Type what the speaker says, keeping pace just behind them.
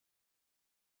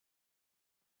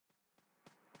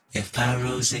If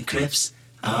Pyros and Crips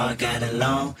all got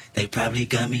along, they probably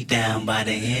gun me down by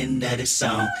the end of the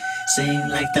song. Seem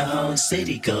like the whole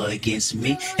city go against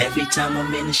me. Every time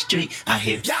I'm in the street, I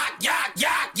hear yak, yak,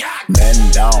 yak, yak.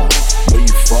 Man down, where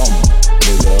you from,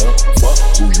 nigga? Fuck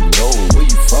who you know, where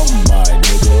you from, my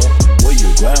nigga? Where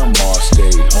your grandma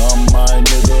stay, my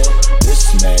nigga?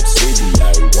 This mad city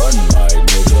I run, my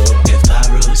nigga. If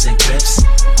Pyros and Crips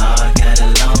all got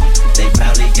along, they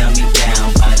probably gun me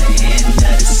down by the end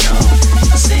of the song.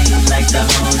 Seem like the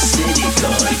whole city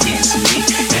go against me.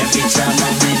 Every time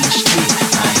I'm in the street,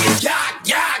 I hear yak,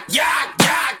 yak, yak,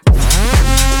 yak.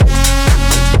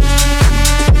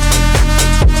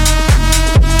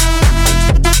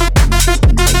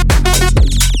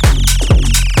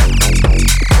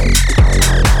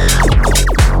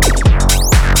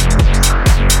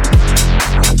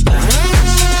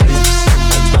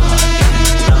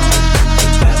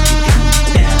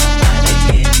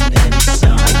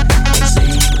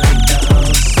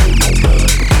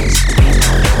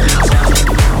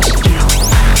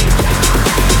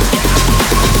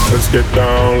 Let's get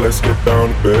down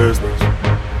to business.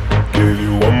 Give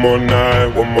you one more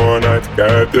night to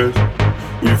get this.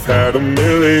 We've had a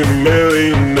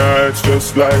million nights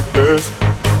just like this.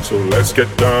 So let's get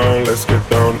down to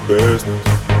business.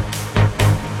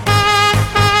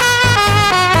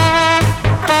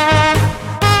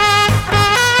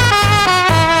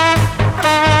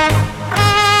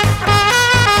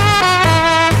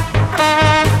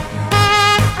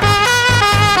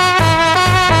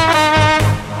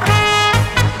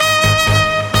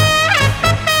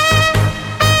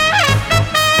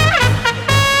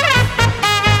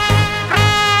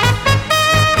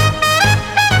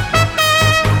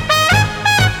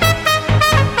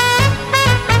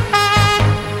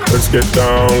 Let's get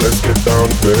down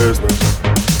to business.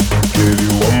 Give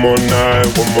you one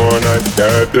more night to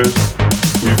get this.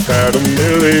 We've had a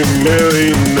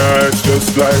million nights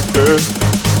just like this.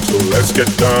 So let's get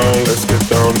down to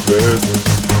business.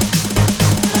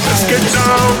 Let's get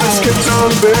down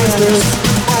to business.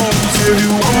 Give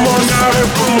you one more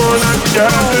night to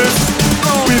get this.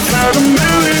 We've had a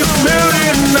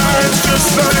million nights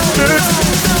just like this.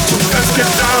 So let's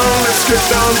get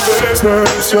down to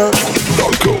business.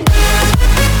 Let's go.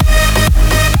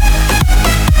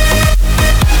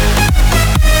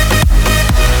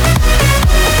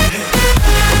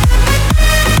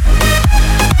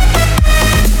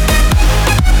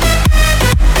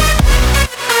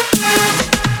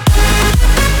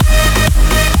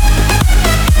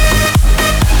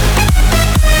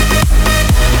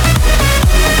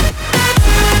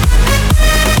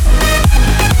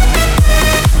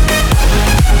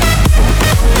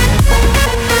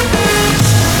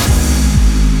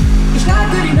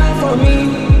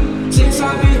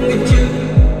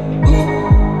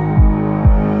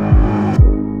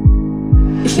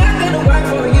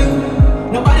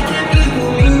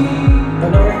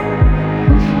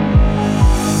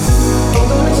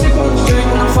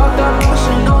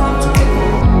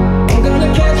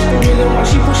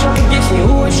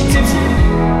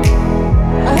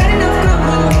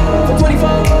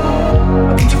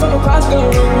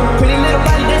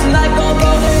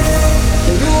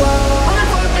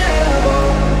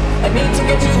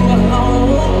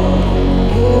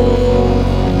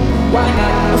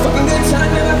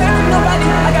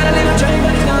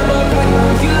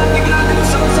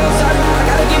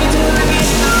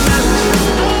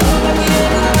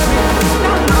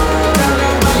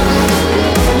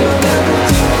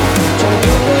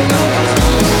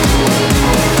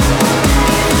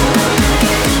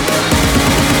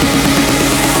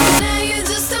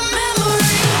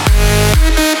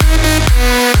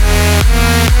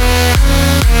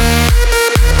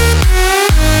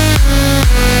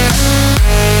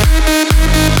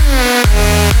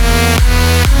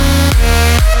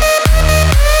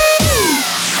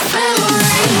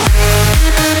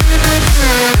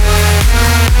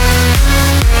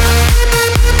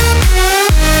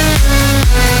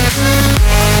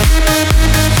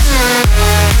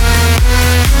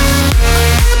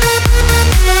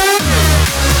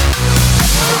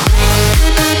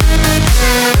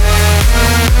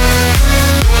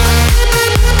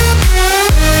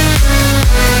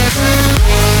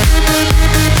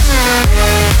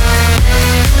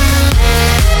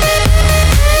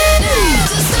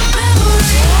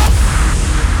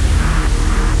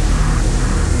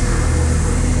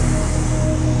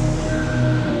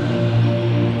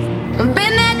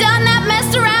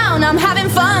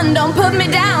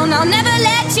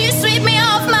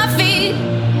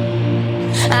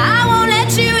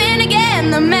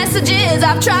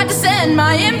 I've tried to send,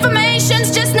 my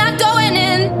information's just not going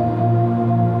in.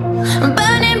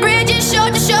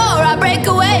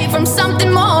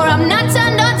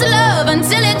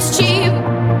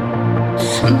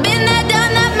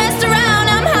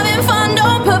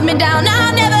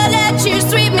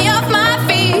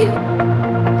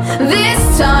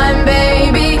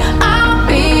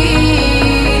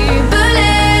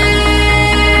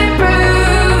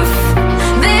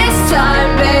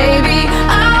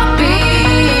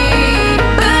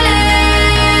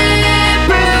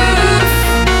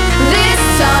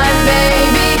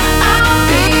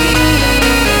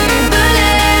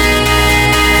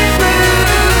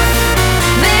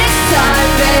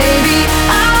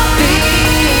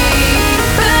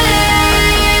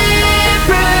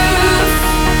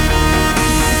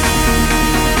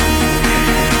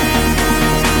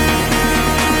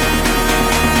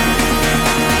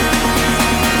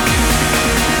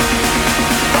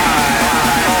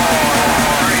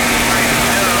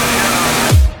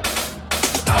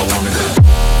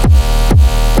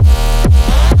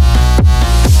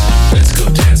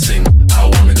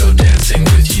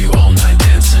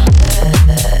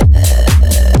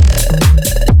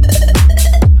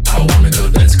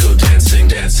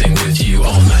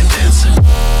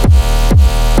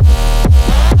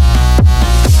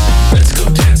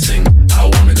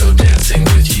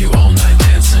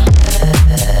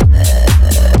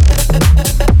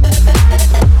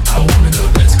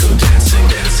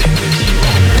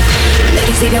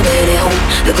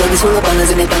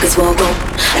 pockets won't go.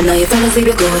 And now your fellas leave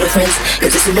your girl with her friends,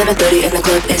 cause it's 11:30 and the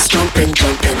club is jumping,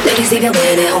 jumping. Ladies leave your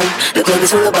man at home, the club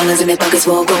is full of ballers and their pockets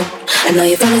won't go. And now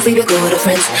your fellas leave your girl with her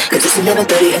friends, cause it's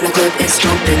 11:30 and the club is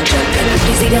jumping, jumping.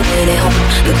 Ladies leave your man at home,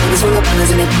 the club is full of ballers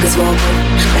and their pockets won't go.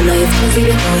 And now your fellas leave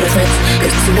your girl with her friends,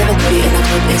 cause it's 11:30 and the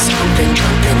club is jumping,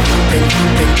 jumping, jumping,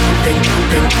 jumping, jumping,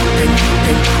 jumping, jumping,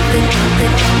 jumping, jumping,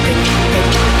 jumping, jumping,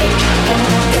 jumping,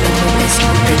 and the club is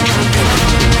jumping, jumping.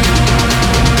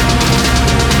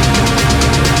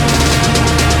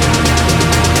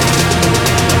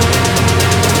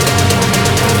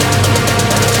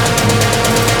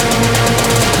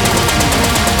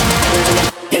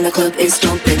 And the club is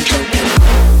jumping, jumping.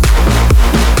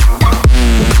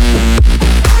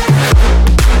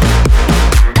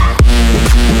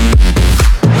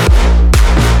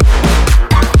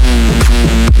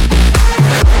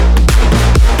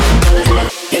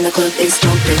 And the club is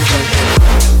jumping, jumping.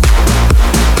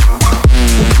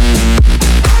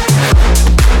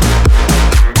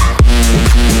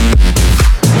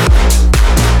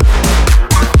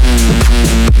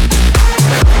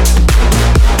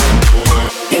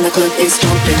 And the club is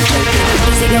jumping, jumping.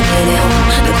 You see your man at home,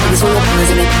 the club is full of ballers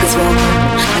and their pockets won't go.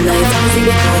 And now your friends leave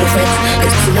your girl with her friends,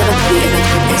 cause it's 11:30 and the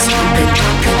club is jumping,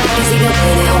 jumping. You see your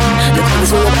man at home, the club is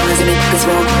full of ballers and their pockets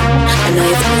won't go. And now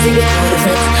your friends leave your girl with her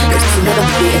friends, cause it's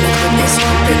 11:30 and the club is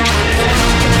jumping,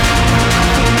 jumping.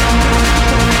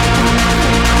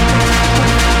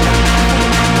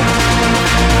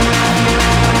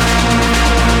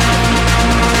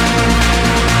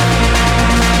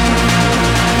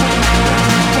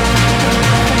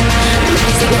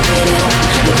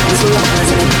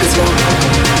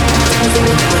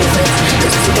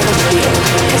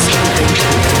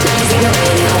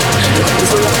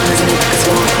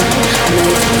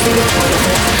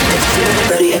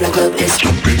 And the club is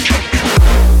jumping, jumping.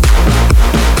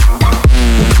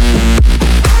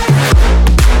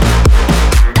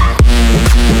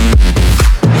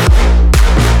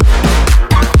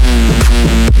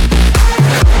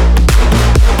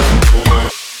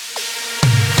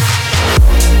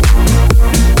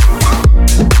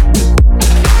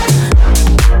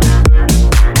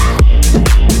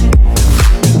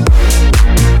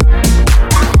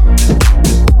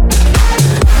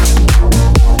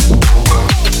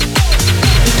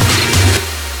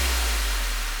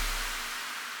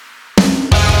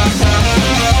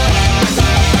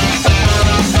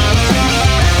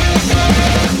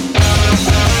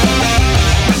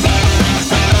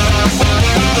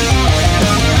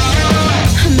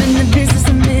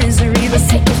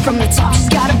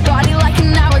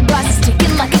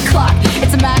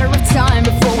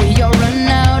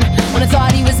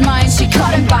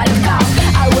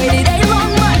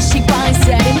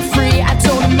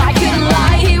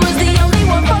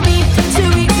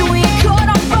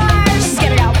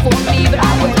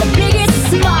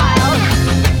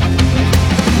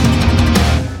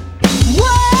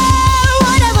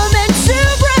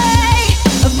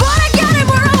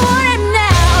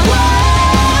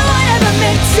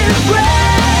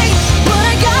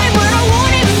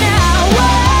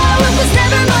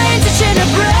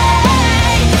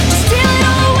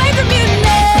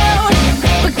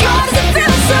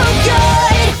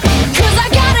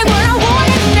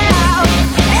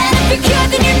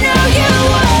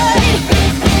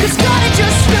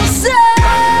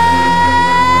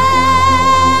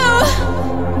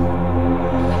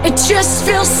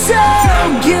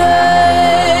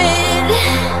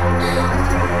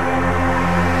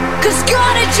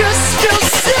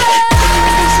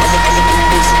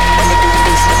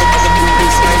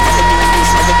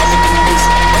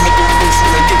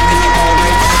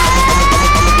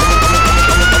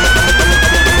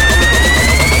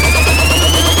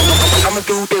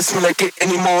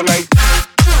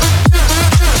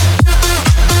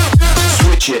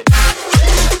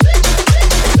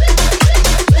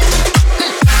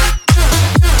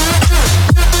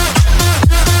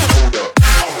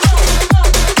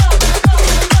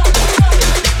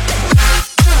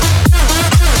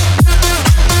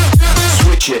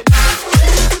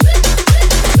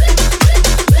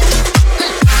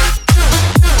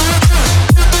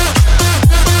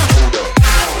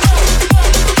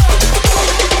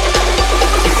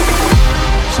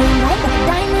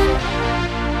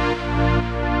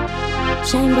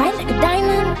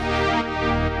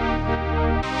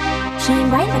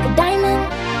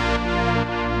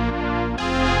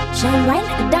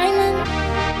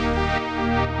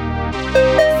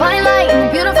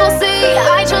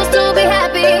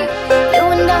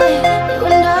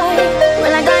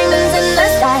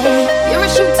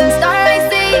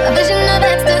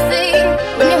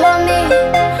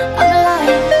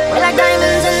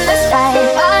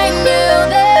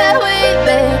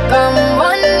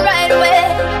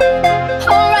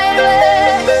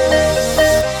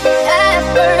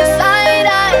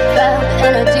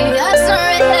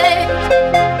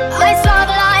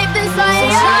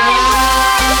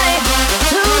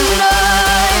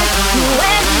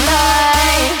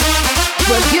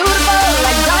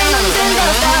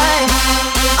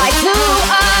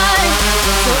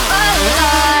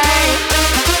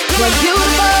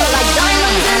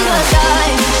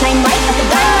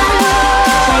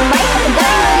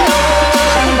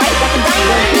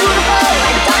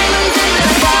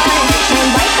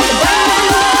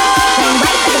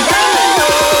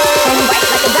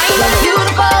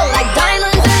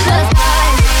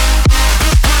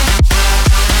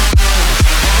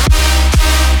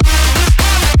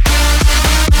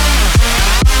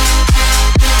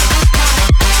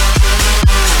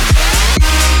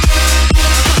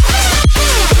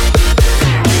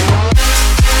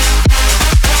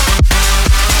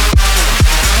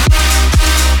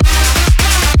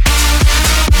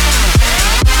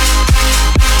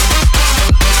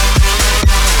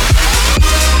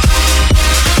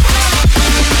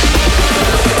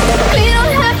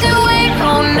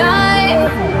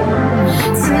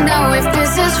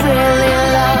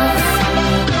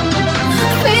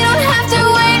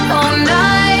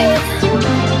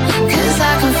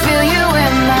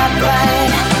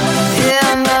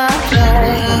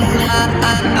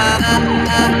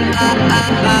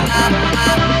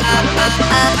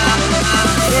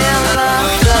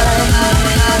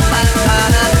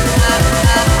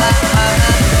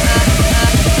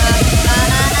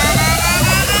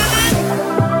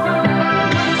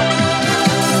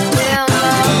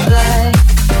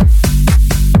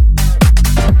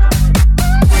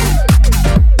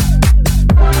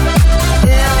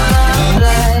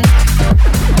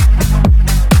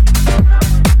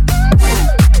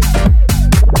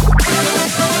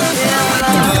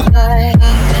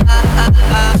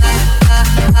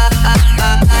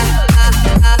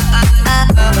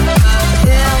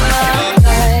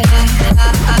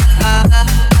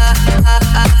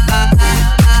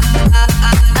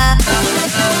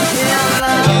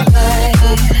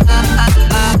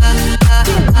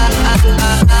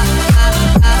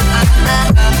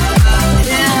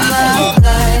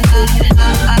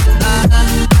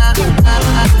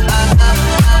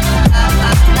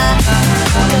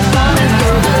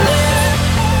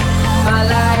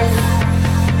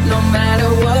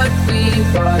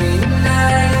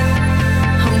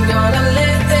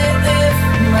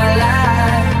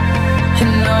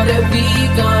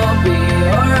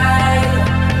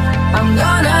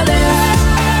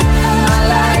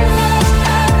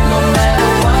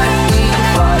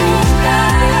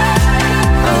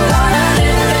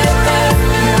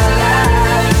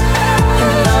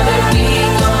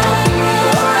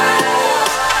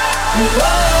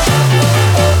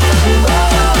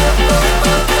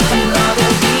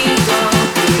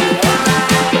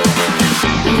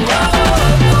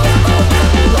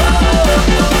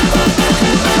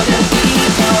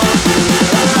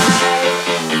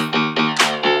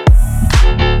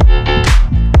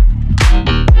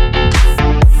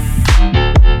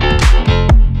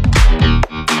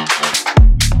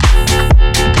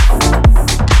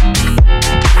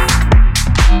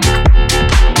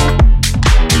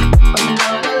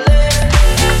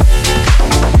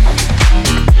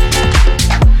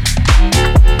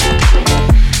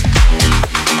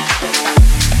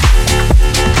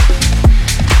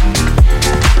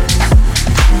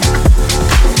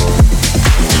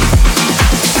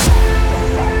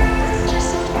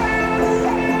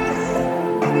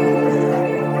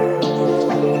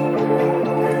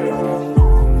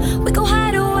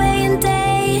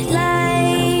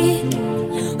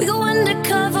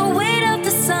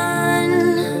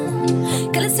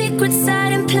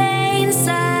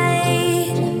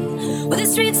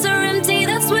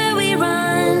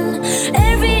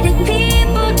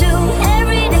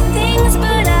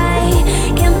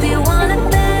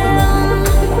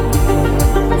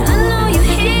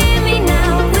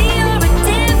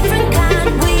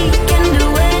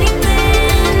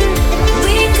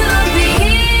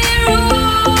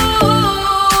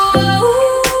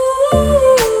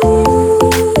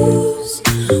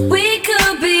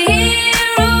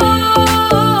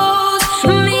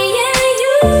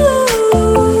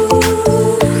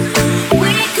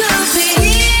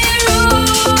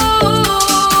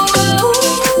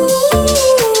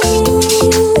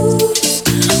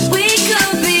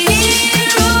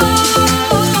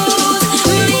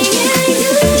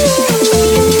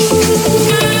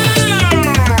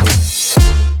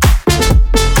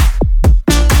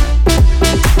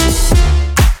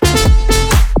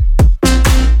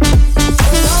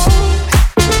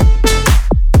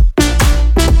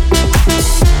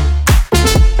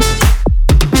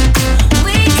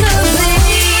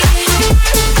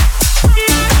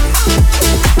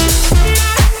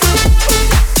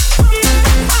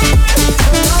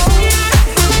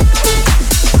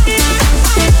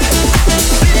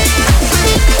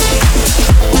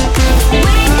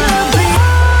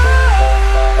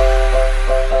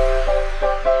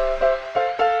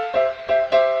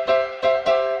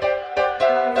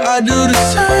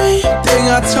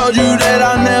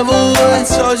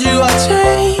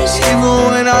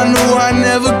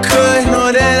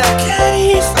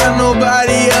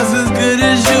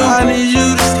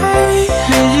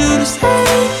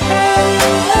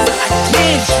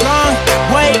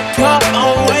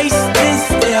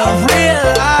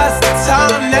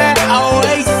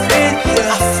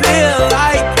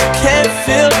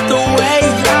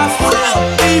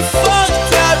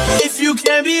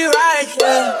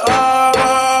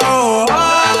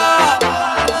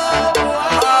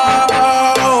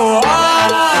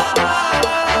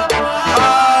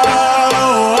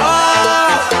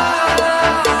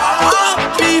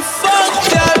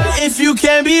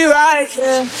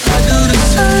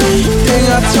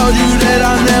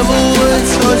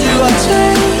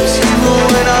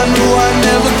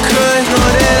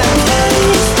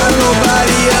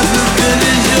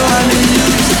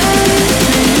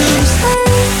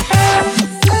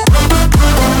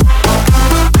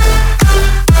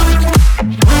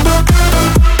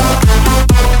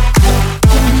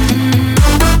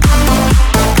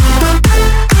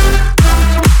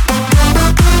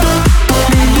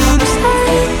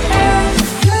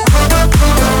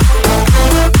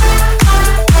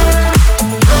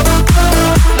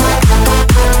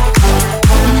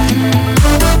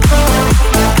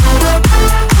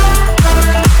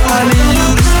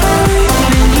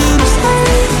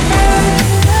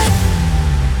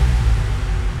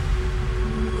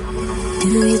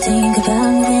 you think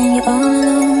about me when you're all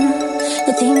alone?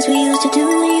 The things we used to do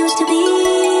and used to be.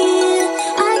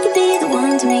 I could be the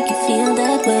one to make you feel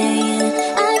that way.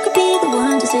 I could be the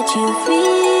one to set you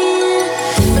free.